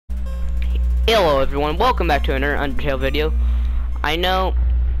Hello everyone, welcome back to another Undertale video. I know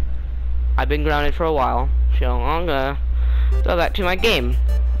I've been grounded for a while, so I'm gonna go back to my game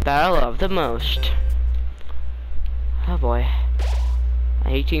that I love the most. Oh boy.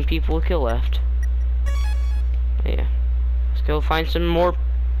 18 people to kill left. Yeah. Let's go find some more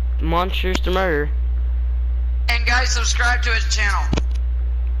monsters to murder. And guys, subscribe to his channel.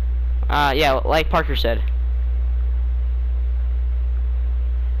 Yeah, like Parker said.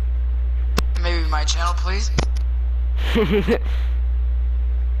 Maybe my channel, please.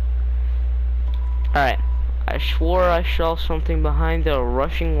 Alright. I swore I saw something behind the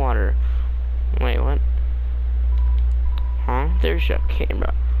rushing water. Wait, what? Huh? There's a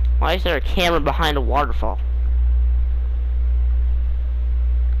camera. Why is there a camera behind a waterfall?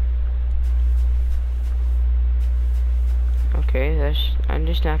 Okay, I'm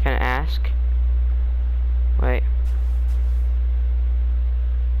just not gonna ask. Wait.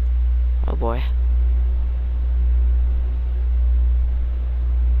 Oh boy.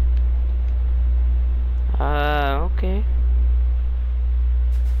 Okay.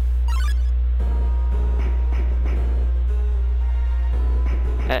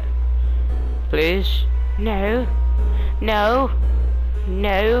 Please? No. No.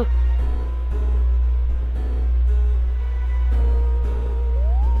 No.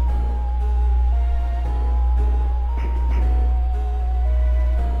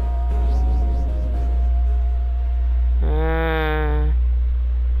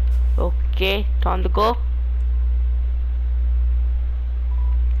 Okay, time to go.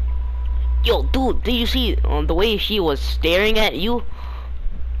 Yo, dude, did you see the way she was staring at you?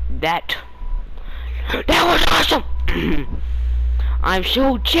 That was awesome! I'm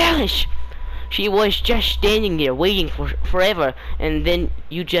so jealous. She was just standing there waiting for forever, and then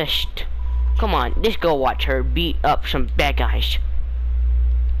you just... Come on, let's go watch her beat up some bad guys.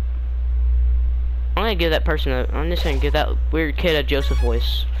 I'm gonna give that person a... I'm just gonna give that weird kid a Joseph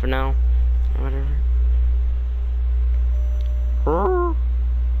voice for now. Whatever.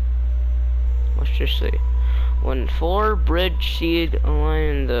 Let's just see. When 4 bridge seed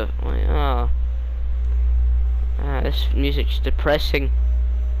align the... this music's depressing.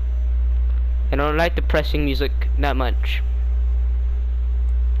 I don't like depressing music that much.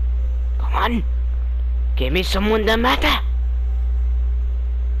 Come on! Give me someone that matter!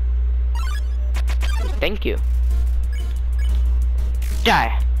 Thank you.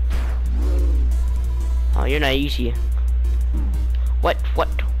 Die! Oh, you're not easy. What?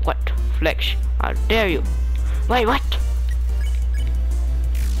 Flex. How dare you? Wait, what?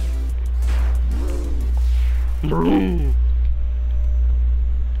 Boom.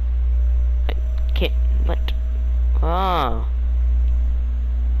 I can't, what? Oh.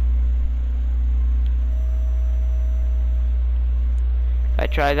 If I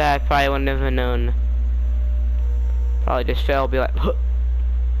tried that, I probably wouldn't have known. Probably just fell, be like, huh.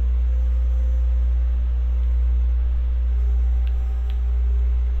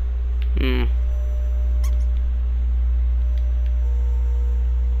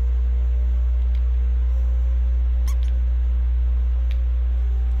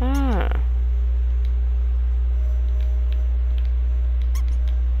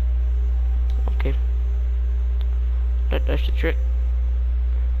 Okay. That's the trick.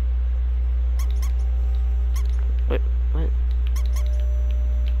 Wait, what?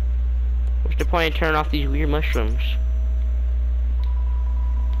 What's the point of turning off these weird mushrooms?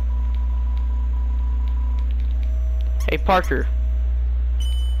 Hey, Parker.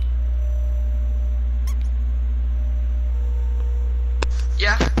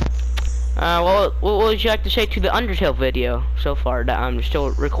 Yeah? What would you like to say to the Undertale video so far that I'm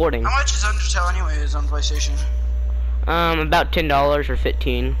still recording? How much is Undertale anyways on PlayStation? About $10 or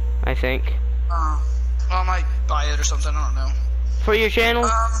 $15, I think. Well, I might buy it or something, I don't know. For your channel?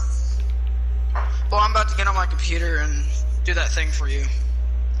 Well, I'm about to get on my computer and do that thing for you.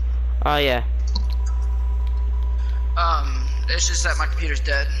 Oh, yeah. It's just that my computer's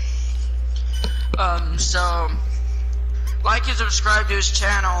dead. So, like and subscribe to his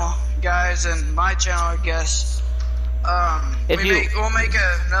channel, guys, and my channel, I guess. We'll make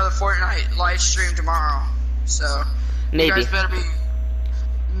another Fortnite live stream tomorrow. So, maybe. You guys better be,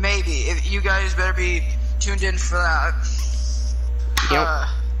 if you guys better be tuned in for that. Yep.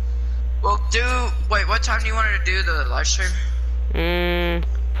 Wait, what time do you want to do the live stream?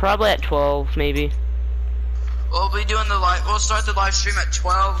 Probably at 12, maybe. We'll be doing we'll start the live stream at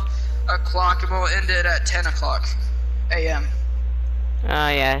 12 o'clock and we'll end it at 10 o'clock a.m.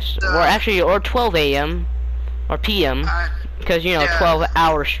 Yes. Or 12 a.m. or p.m. Because, you know, yeah,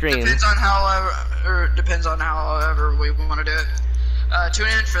 12-hour stream. Depends on however we want to do it. Tune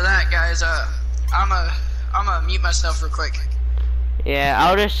in for that, guys. I'm mute myself real quick. Yeah,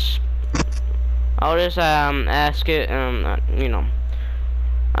 I'll just ask it, you know,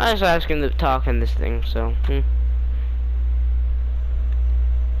 I was asking to talk in this thing, so.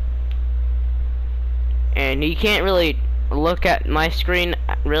 And you can't really look at my screen,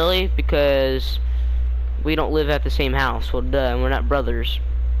 really, because we don't live at the same house. Well, duh, and we're not brothers.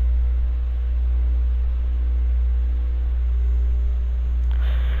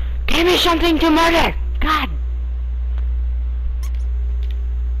 Give me something to murder! God!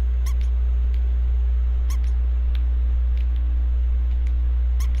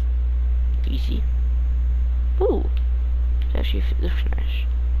 Easy. Ooh. It actually looks nice.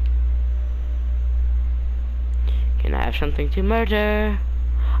 Can I have something to murder?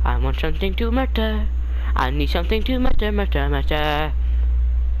 I want something to murder. I need something to murder.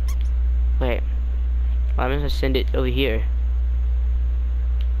 Wait. I'm gonna send it over here.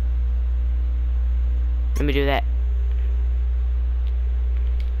 Let me do that.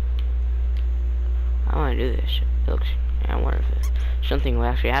 I wanna do this. It looks, I wonder if something will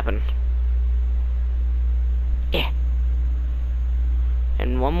actually happen. Yeah.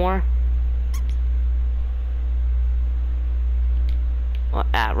 And one more. What?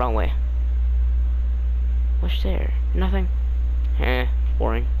 Ah, wrong way. What's there? Nothing.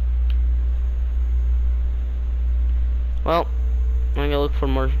 Boring. Well, I'm gonna go look for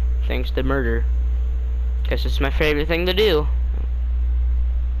more things to murder. Guess it's my favorite thing to do.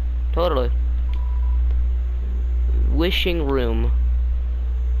 Totally. Wishing room.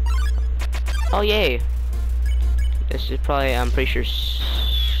 Oh yay. This is probably, I'm pretty sure,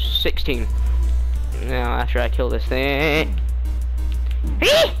 16. Now, after I kill this thing.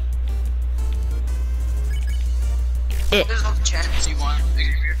 There's all the channels you want.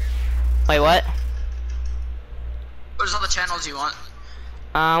 Wait, what? Where's all the channels you want?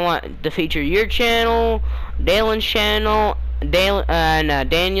 I want to feature your channel, Dalen's channel,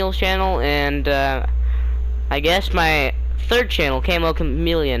 Daniel's channel, and I guess my third channel, Camo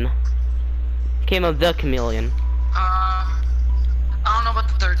Chameleon. Camo the Chameleon. I don't know about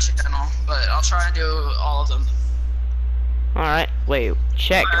the third channel, but I'll try and do all of them. Alright, wait,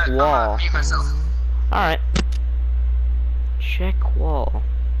 check wall. Mute myself. Alright. Check wall.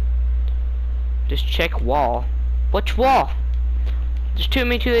 Just check wall. Which wall? Just to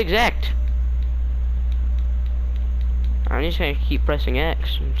me to exact. I'm just gonna keep pressing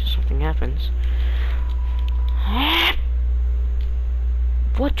X until something happens.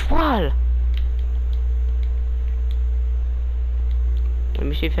 Which wall? Let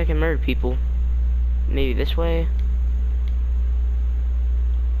me see if I can murder people. Maybe this way.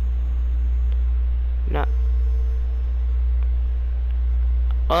 No.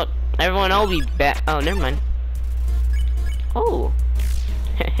 Oh, everyone will be back. Oh, never mind. Oh.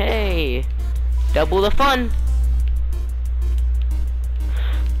 Hey. Double the fun.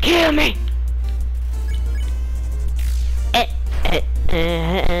 Kill me.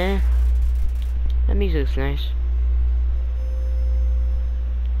 That music's nice.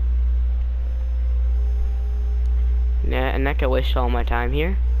 Yeah, and I can waste all my time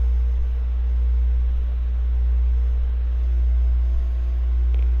here.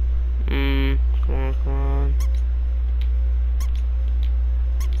 Come on.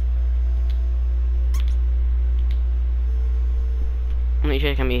 Let me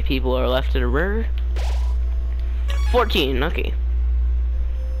check how many people are left in the river. 14, okay.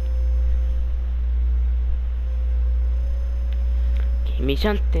 Give me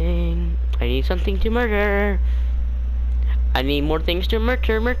something. I need something to murder. I need more things to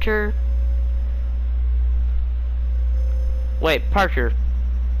murder. Wait, Parker.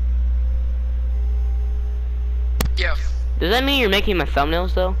 Yeah. Does that mean you're making my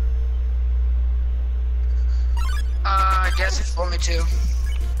thumbnails though? I guess if you want me to.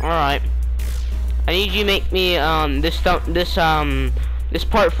 Alright. I need you to make me this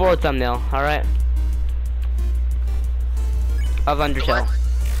part 4 thumbnail, alright? Of Undertale. What?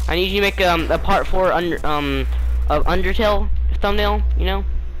 I need you to make a part 4 of Undertale thumbnail, you know?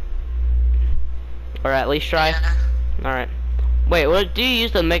 Or at least try. Yeah. Alright. Wait, what do you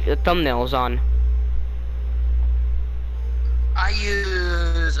use to make the thumbnails on? I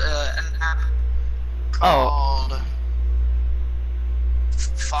use an app called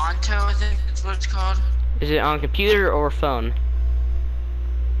Fonto, I think that's what it's called. Is it on computer or phone?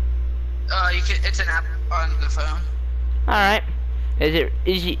 It's an app on the phone. Alright. Is it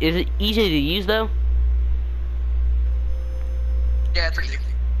easy to use though? Yeah, it's pretty easy.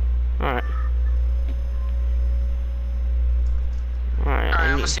 Alright. Alright,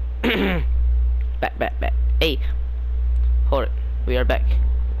 I'm gonna see. Back. Hey. Hold it. We are back.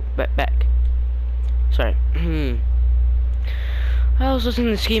 Back. Sorry. I was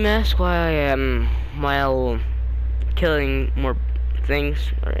listening to Ski Mask while killing more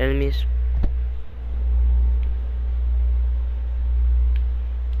things or enemies.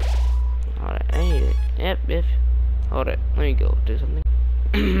 Alright, I need it. Yep. Hold it. Let me go do something.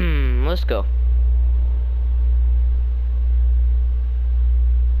 Let's go.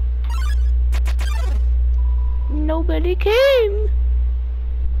 Nobody came.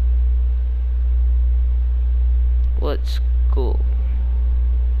 Let's go.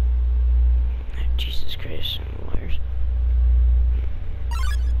 Jesus Christ, wires.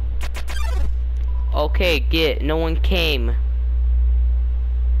 Okay, no one came.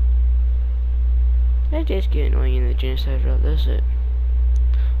 That just get annoying in the genocide route, that's it.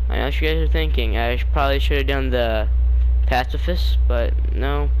 I know what you guys are thinking. I probably should have done the pacifist, but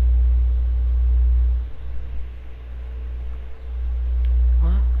no.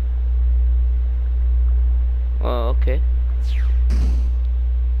 What? Oh, okay.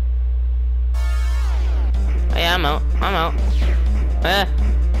 Oh, yeah, I'm out.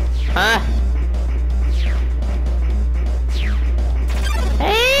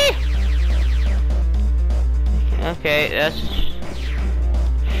 Hey! Okay, that's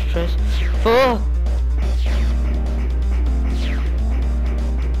stressful.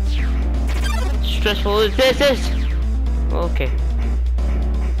 Stressful as this is. Okay.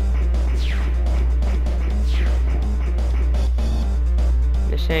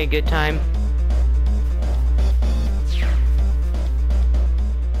 This ain't a good time.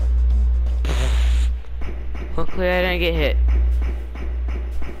 Luckily I didn't get hit.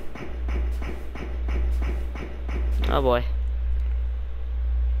 Oh boy.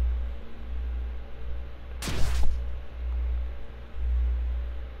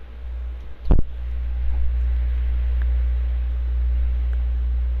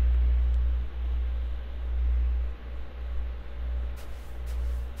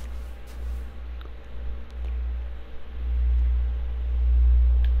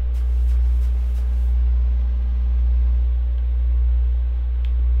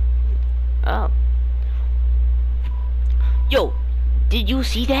 Oh. Yo, did you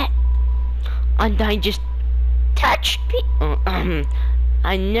see that? Undyne just touched me.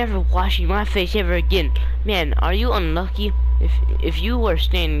 I'm never washing my face ever again. Man, are you unlucky? If you were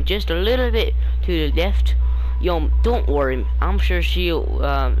standing just a little bit to the left, yo, don't worry. I'm sure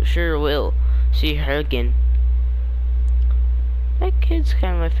sure will see her again. That kid's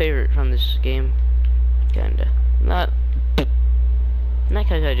kind of my favorite from this game. Kinda. Not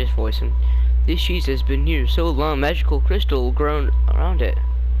because I just voice him. This cheese has been here so long, magical crystal grown around it.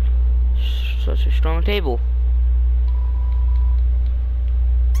 Such a strong table.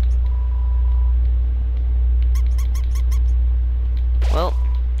 Well,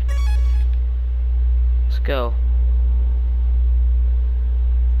 let's go.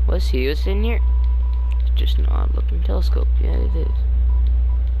 Let's see what's in here. It's just an odd looking telescope. Yeah, it is.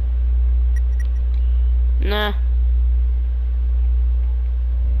 Nah.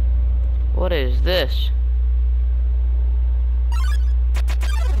 What is this?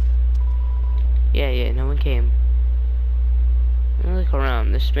 Yeah, no one came. Let me look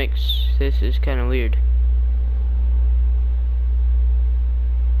around. This is kind of weird.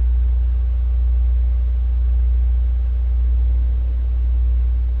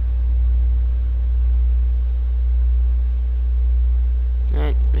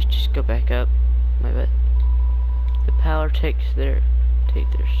 Alright, let's just go back up. My bad. The power take their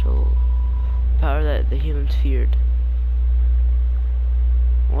soul. Power that the humans feared.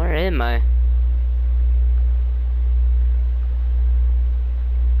 Where am I?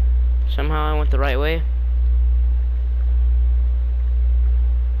 Somehow I went the right way.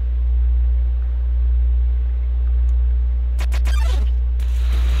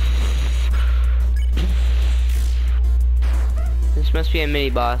 This must be a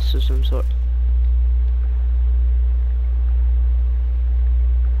mini boss of some sort.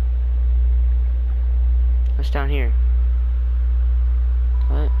 What's down here?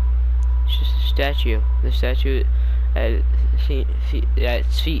 What? It's just a statue. The statue at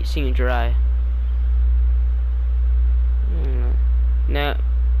its feet seem dry. No,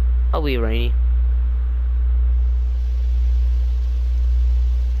 I'll be rainy.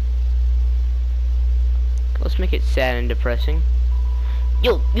 Let's make it sad and depressing.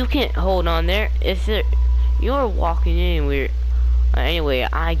 Yo, you can't hold on there. You're walking anywhere. Anyway,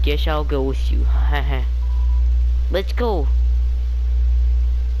 I guess I'll go with you. Let's go.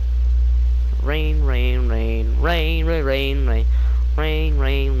 Rain, rain, rain, rain, rain, rain, rain, rain,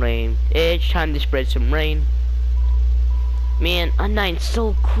 rain, rain. It's time to spread some rain. Man, Undyne's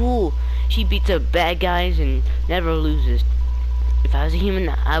so cool. She beats up bad guys and never loses. If I was a human,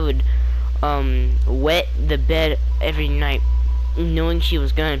 I would wet the bed every night, knowing she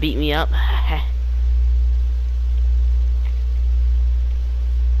was gonna beat me up.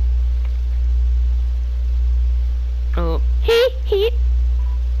 Oh, hee.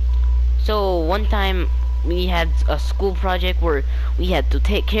 So one time we had a school project where we had to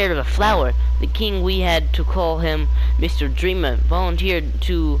take care of a flower. The king, we had to call him Mr. Dreamer, volunteered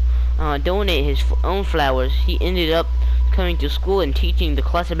to donate his own flowers. He ended up coming to school and teaching the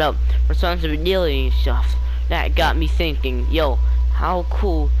class about responsibility and stuff. That got me thinking, yo, how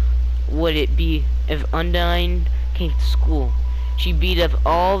cool would it be if Undyne came to school? She beat up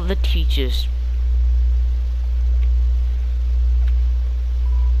all the teachers.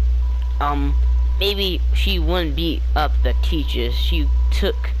 Maybe she wouldn't beat up the teachers. She's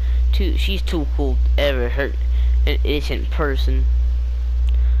too cool to ever hurt an innocent person.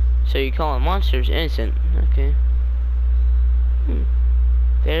 So you call monsters innocent? Okay.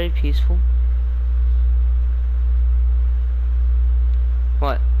 Very peaceful.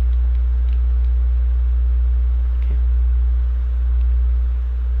 What?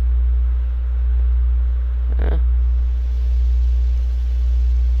 Okay.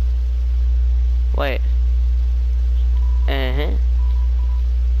 Wait.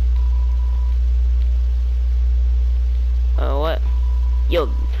 What? Yo,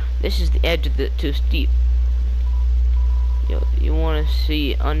 this is the edge of the too steep. Yo, you wanna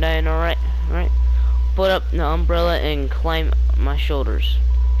see Undyne, alright? Right? Put up the umbrella and climb my shoulders.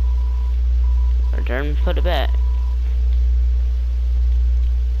 Return, put it back.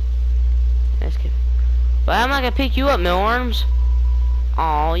 That's good. But I'm not gonna pick you up, no arms.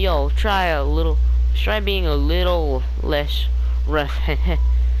 Oh, yo, try being a little less rough.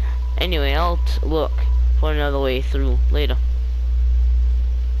 Anyway, I'll look for another way through later.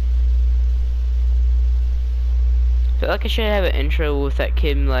 I feel like I should have an intro with that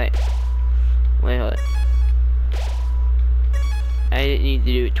kid like, wait, hold it. I didn't need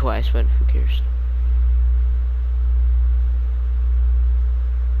to do it twice, but who cares?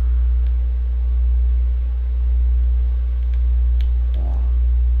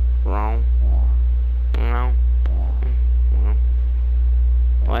 Wrong.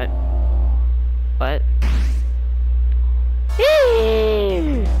 What? What?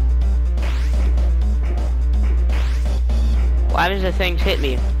 Why does the things hit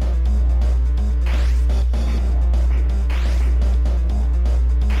me?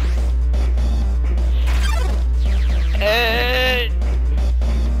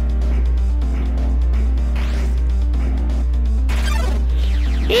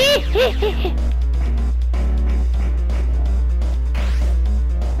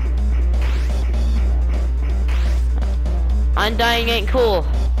 Undyne ain't cool.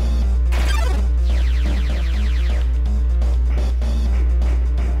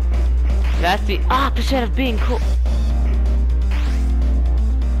 That's the opposite of being cool.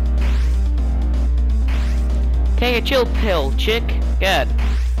 Take a chill pill, chick. Good.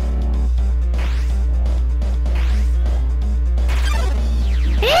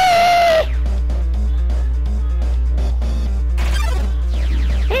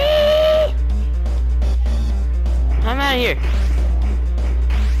 I'm out of here.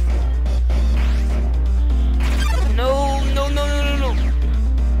 No.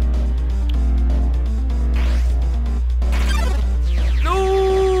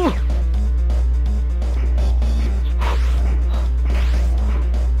 No!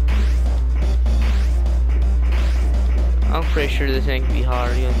 I'm pretty sure this ain't gonna be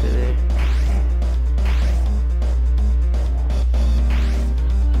hard under there.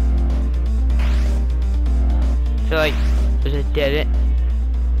 I feel like there's a dead end.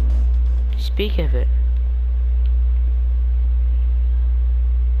 Speak of it.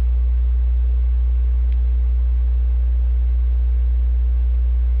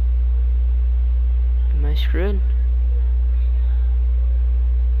 Am I screwed?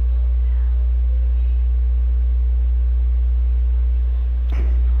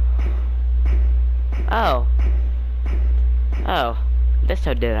 Oh. Oh. That's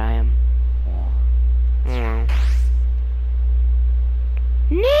how dead I am.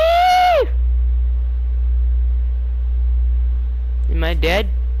 No! Am I dead?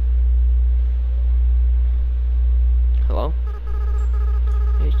 Hello?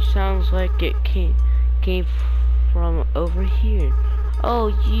 It sounds like it came from over here. Oh,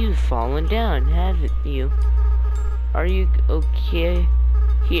 you've fallen down, haven't you? Are you okay?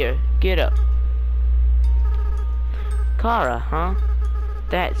 Here, get up. Kara, huh?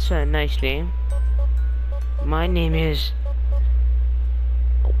 That's a nice name. My name is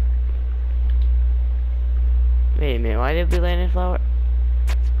Wait a minute, why did we land in flower?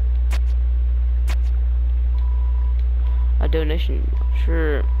 A donation,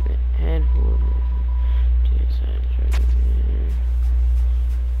 sure. Handful.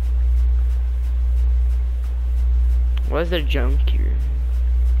 What's the junk here?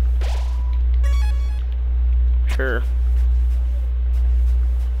 Sure.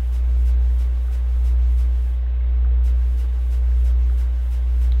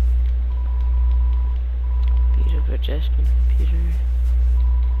 Computer digestion computer.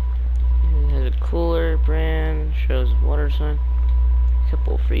 It has a cooler brand, shows water sign.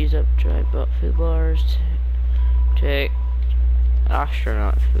 Couple freeze up dry food bars. Take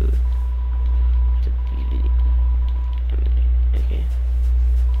astronaut food. Okay.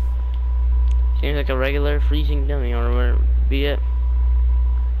 Seems like a regular freezing dummy or whatever be it.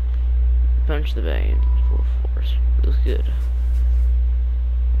 Punch the bag in full force. Feels good.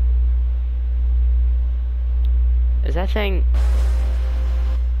 Is that thing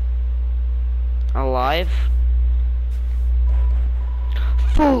alive?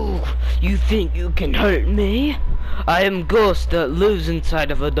 Fool! You think you can hurt me? I am ghost that lives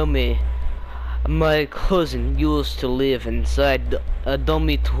inside of a dummy. My cousin used to live inside a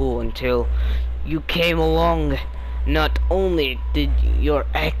dummy too until you came along. Not only did your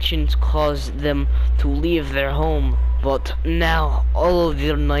actions cause them to leave their home, but now all of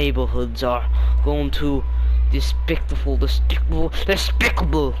their neighborhoods are going to despicable.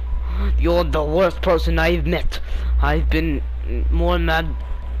 You're the worst person I've met. I've been more mad.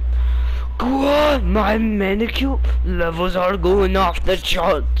 God, my manicure levels are going off the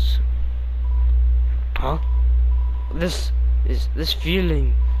charts. Huh? This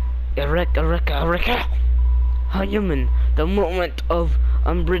feeling, Eureka. How human, the moment of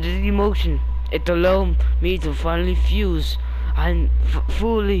unbridled emotion. It allowed me to finally fuse. I'm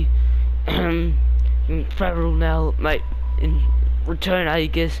fully feral now. In return, I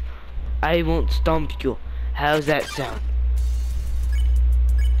guess I won't stomp you. How's that sound?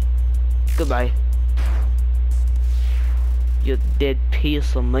 Goodbye. You dead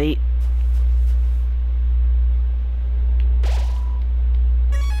piece of meat.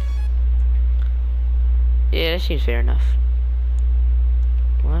 Yeah, that seems fair enough.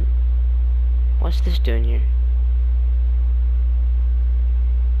 What? What's this doing here?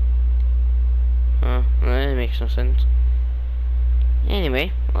 Huh? Well, that makes no sense.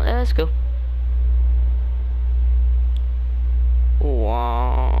 Anyway, well, let's go.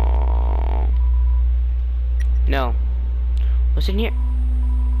 Wow. No. What's in here?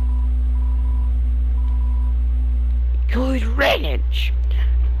 Good wrench.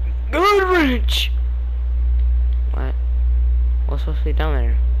 Good wrench. What? What's supposed to be down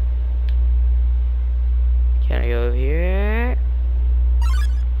there? Can I go over here?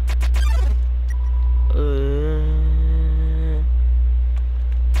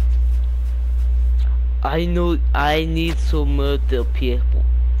 I know I need to murder people.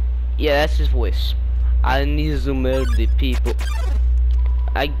 Yeah, that's his voice. I need to murder people.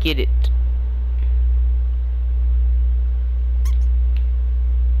 I get it.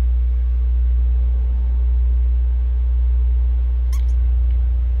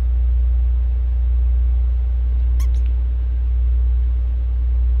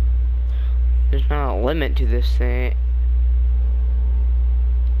 There's not a limit to this thing.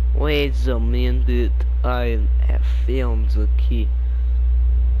 Wait a minute, I have found the key.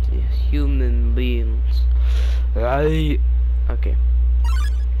 The human beings. Okay.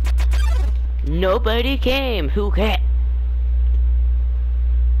 Nobody came. Who can?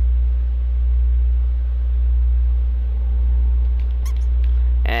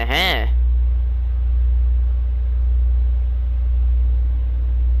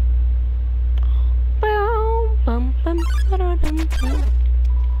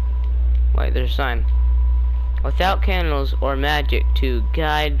 Wait, there's a sign. Without candles or magic to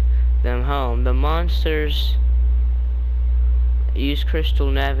guide them home, the monsters use crystal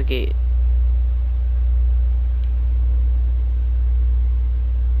to navigate.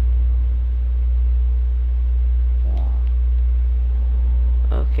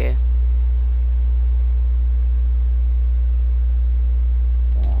 Okay.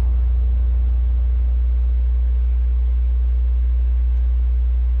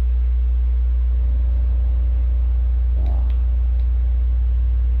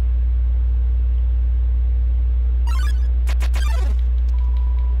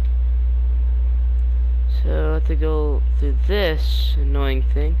 So I have to go through this annoying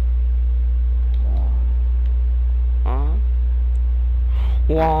thing.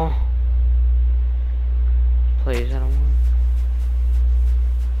 Wah. Please, I don't want.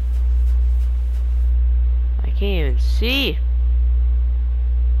 I can't even see.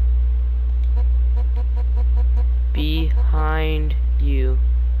 Behind you.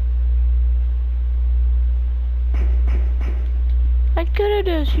 I good at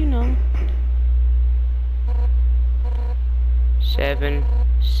this, you know. Seven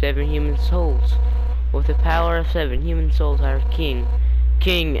human souls. With the power of 7 human souls, our king,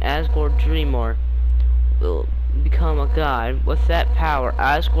 King Asgore Dreemore, will become a god. With that power,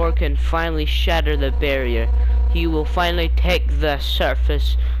 Asgore can finally shatter the barrier. He will finally take the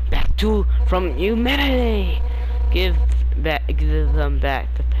surface back from humanity. Give them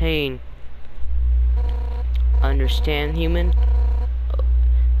back the pain. Understand, human?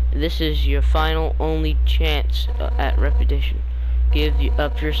 This is your final, only chance at repetition. Give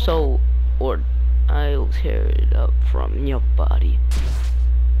up your soul, or I'll tear it up from your body.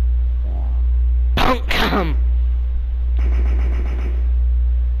 Don't come!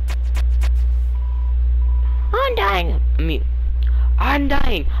 I'm dying! I'm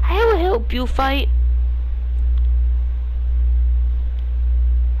dying! I will help you fight!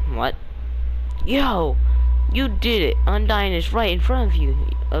 What? Yo! You did it! Undyne is right in front of you.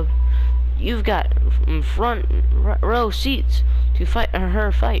 You've got front row seats to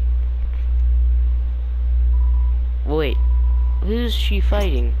her fight. Wait, who's she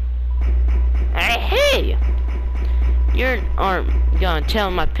fighting? Hey! You aren't gonna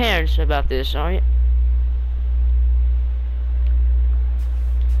tell my parents about this, are you?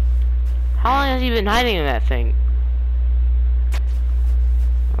 How long has he been hiding in that thing?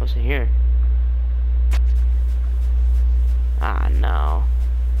 I wasn't here. Ah, no.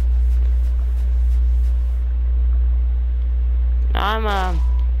 I'm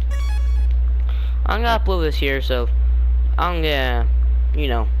gonna upload this here, so I'm gonna, you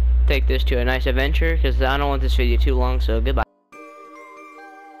know, take this to a nice adventure, because I don't want this video too long, so goodbye.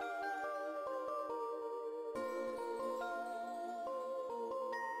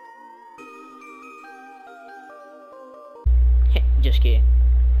 Just kidding.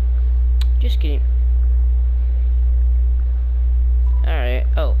 Just kidding. Alright.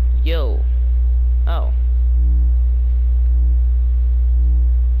 Oh, yo. Oh.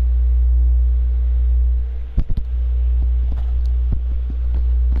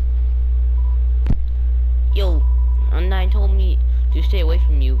 Yo, Undyne told me to stay away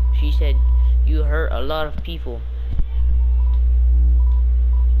from you. She said you hurt a lot of people.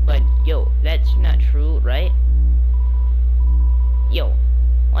 But, yo, that's not true, right? Yo,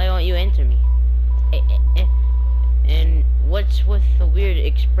 why won't you answer me? And what's with the weird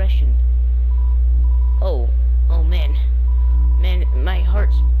expression? Oh man, my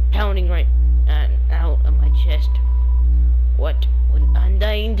heart's pounding right out of my chest. What would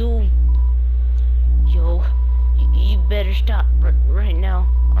Undyne do? Yo, you better stop right now,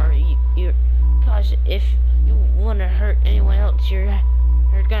 or you're, cause if you wanna hurt anyone else, you're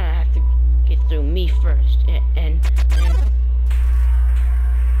gonna have to get through me first, and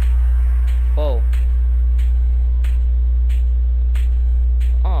oh.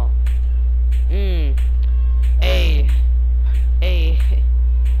 Oh. Hey.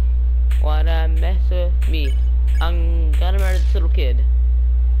 Wanna mess with me? I'm gonna murder this little kid.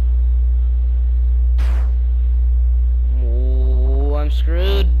 Oh, I'm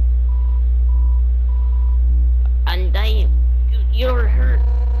screwed. I'm dying. You're hurt.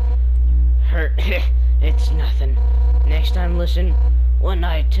 Hurt. It's nothing. Next time, listen when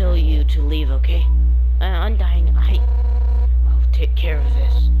I tell you to leave, okay? I'm dying. I'll take care of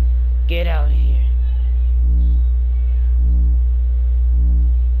this. Get out of here.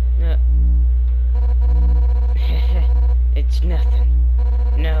 No. It's nothing.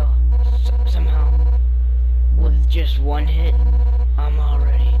 No. Somehow, with just one hit, I'm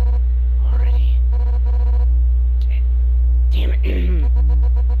already. Damn it.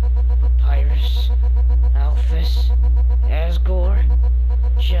 Papyrus, Alphys, Asgore,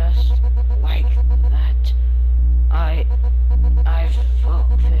 just like that. I've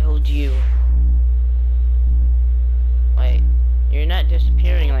fulfilled you. Wait, you're not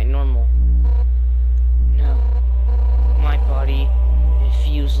disappearing like normal. No. My body, it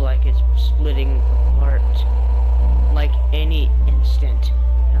feels like it's splitting apart. Like any instant.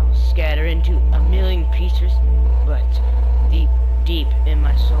 I'll scatter into a million pieces, but deep in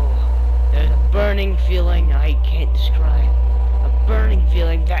my soul, there's a burning feeling I can't describe. A burning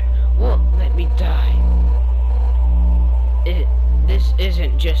feeling that won't let me die. This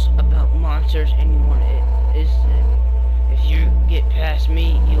isn't just about monsters anymore. It is that if you get past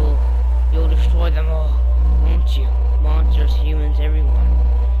me, you'll destroy them all, won't you? Monsters, humans, everyone.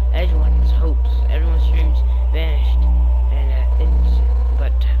 Everyone's hopes, everyone's dreams vanished in an instant.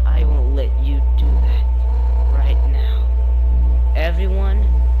 But I won't let you do that.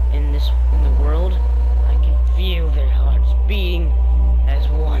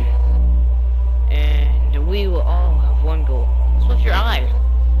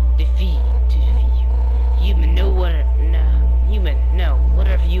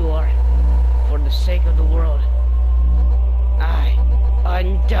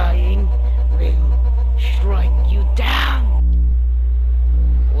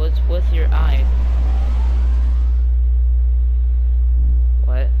 with your eye.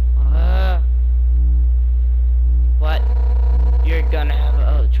 What? What? You're gonna have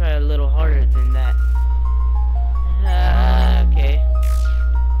to try a little harder than that. Okay.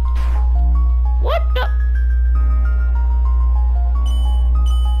 What the?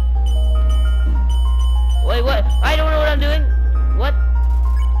 Wait, what? I don't know what I'm doing. What?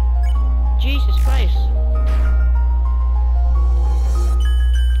 Jesus Christ.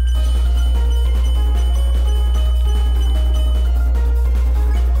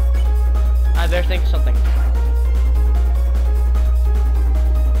 I better think of something.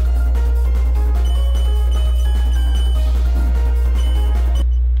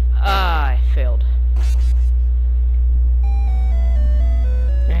 I failed.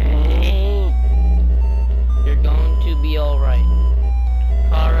 You're going to be alright.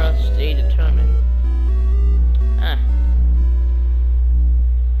 Kara, stay determined.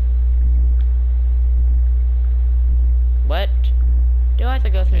 What? Do I have to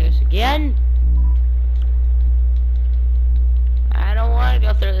go through this again? I don't want to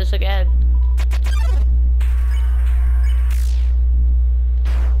go through this again.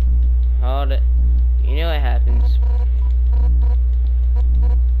 Hold it. You know what happens.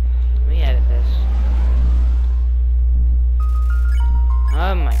 Let me edit this.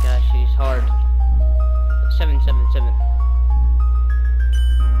 Oh my gosh, she's hard. 777.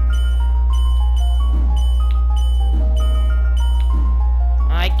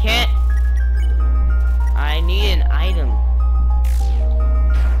 I can't. I need an item.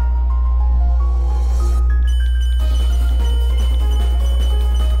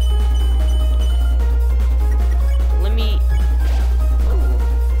 Let me. Ooh.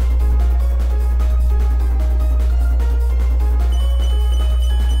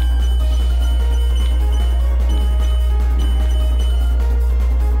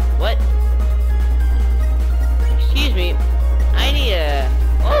 What? Excuse me. I need a.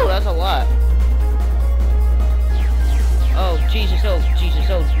 Oh, that's a lot. Oh, Jesus, oh, Jesus,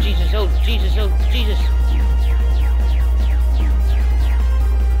 oh, Jesus, oh, Jesus, oh, Jesus.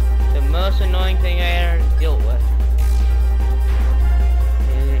 The most annoying thing I ever dealt with.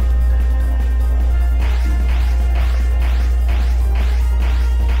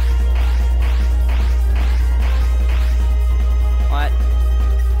 What?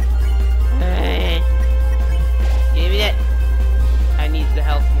 Give me that. I need the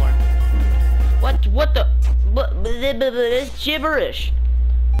health more. What the? This gibberish.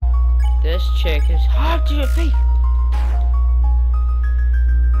 This chick is hard to your face.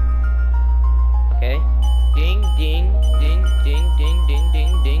 Okay. Ding, ding, ding, ding, ding, ding,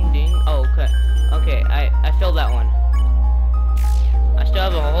 ding, ding, ding. Oh, okay. Okay, I filled that one. I still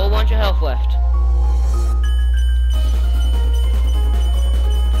have a whole bunch of health left.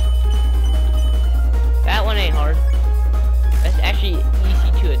 That one ain't hard. That's actually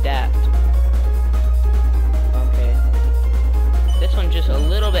easy to adapt. Okay. This one's just a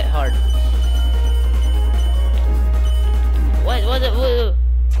little bit hard. What was it?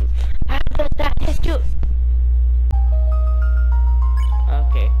 How does that hit you?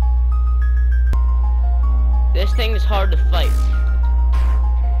 Okay. This thing is hard to fight.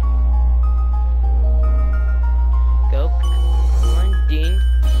 Go. Come on, ding.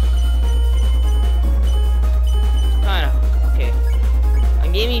 Kinda. Okay.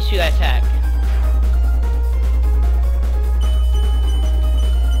 I'm getting used to that attack.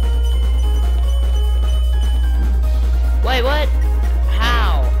 Wait, what?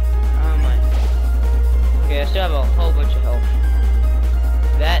 How? Oh my. Okay, I still have a whole bunch of health.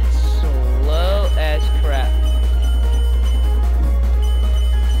 That's slow as crap.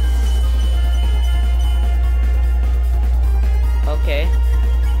 Okay.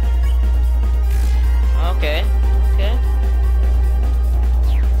 Okay. Okay.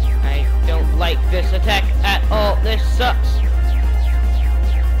 I don't like this attack at all. This sucks.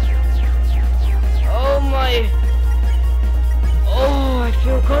 Oh my. Oh, I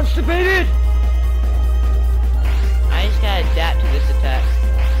feel constipated. I just gotta adapt to this attack.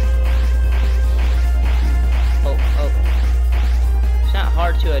 Oh, oh. It's not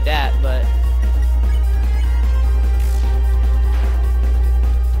hard to adapt, but.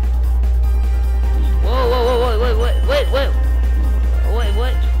 Whoa, whoa, whoa, whoa, wait, wait, wait. Wait,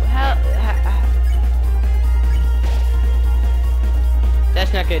 what? How?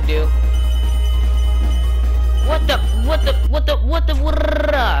 That's not gonna do. What the?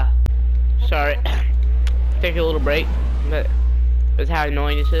 Sorry. Take a little break. But that's how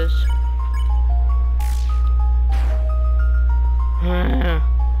annoying this is.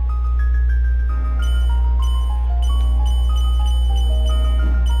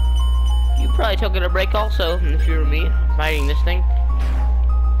 probably taking a break also, if you were me, fighting this thing.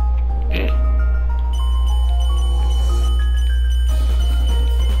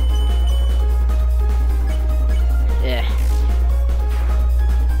 Yeah.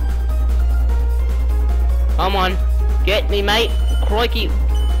 Come on. Get me, mate. Crikey.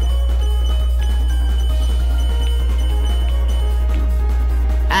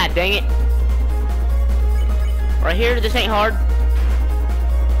 Ah, dang it. Right here, this ain't hard.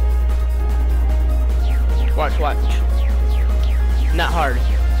 Watch, watch. Not hard.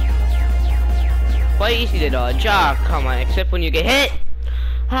 Quite easy to dodge. Ah, come on, except when you get hit.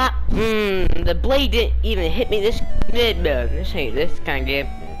 Ha, the blade didn't even hit me. This ain't this kind of game.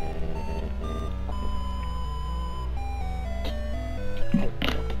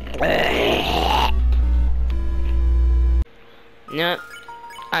 No,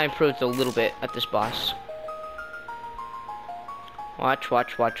 I improved a little bit at this boss. Watch,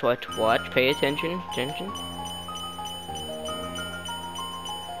 watch, watch, watch, watch. Pay attention, attention.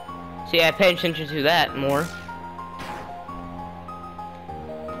 See, I pay attention to that more.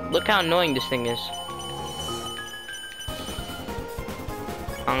 Look how annoying this thing is.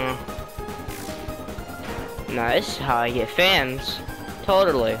 Nah, this is how I get fans.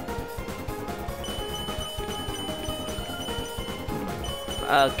 Totally.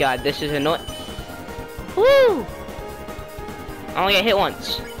 Oh god, this is annoying. Woo! I only got hit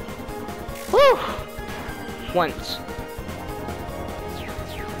once. Woo! Once.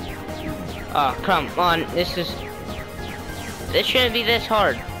 Oh, come on. This shouldn't be this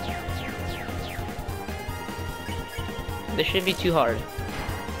hard. This should be too hard.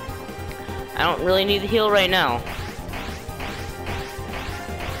 I don't really need the heal right now.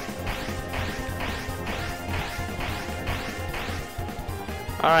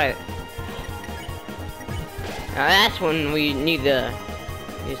 Alright. Now that's when we need to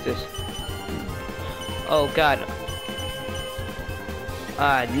use this. Oh god.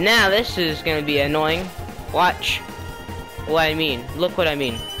 Now this is gonna be annoying. Watch what I mean. Look what I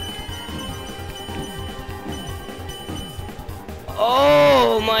mean.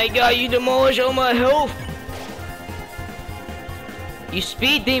 Oh my god, you demolished all my health! You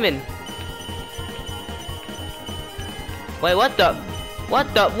speed demon! Wait, what the?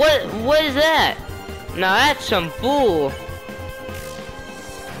 What the? What is that? Now that's some bull.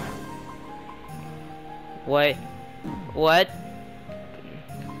 Wait. What?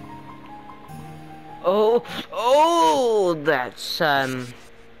 Oh, that's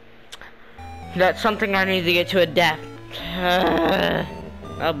something I need to get to adapt.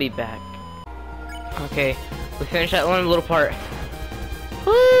 I'll be back. Okay, we finished that one little part.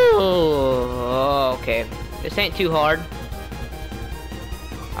 Woo! Okay, this ain't too hard.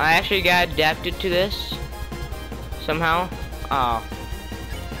 I actually got adapted to this somehow. Oh,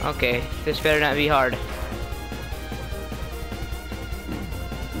 okay, this better not be hard.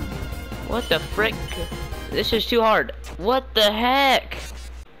 What the frick? This is too hard. What the heck?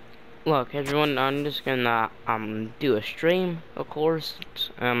 Look, everyone, I'm just gonna do a stream, of course,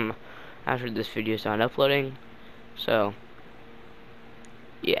 after this video is done uploading. So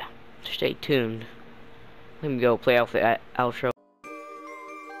yeah, stay tuned. Let me go play out the outro.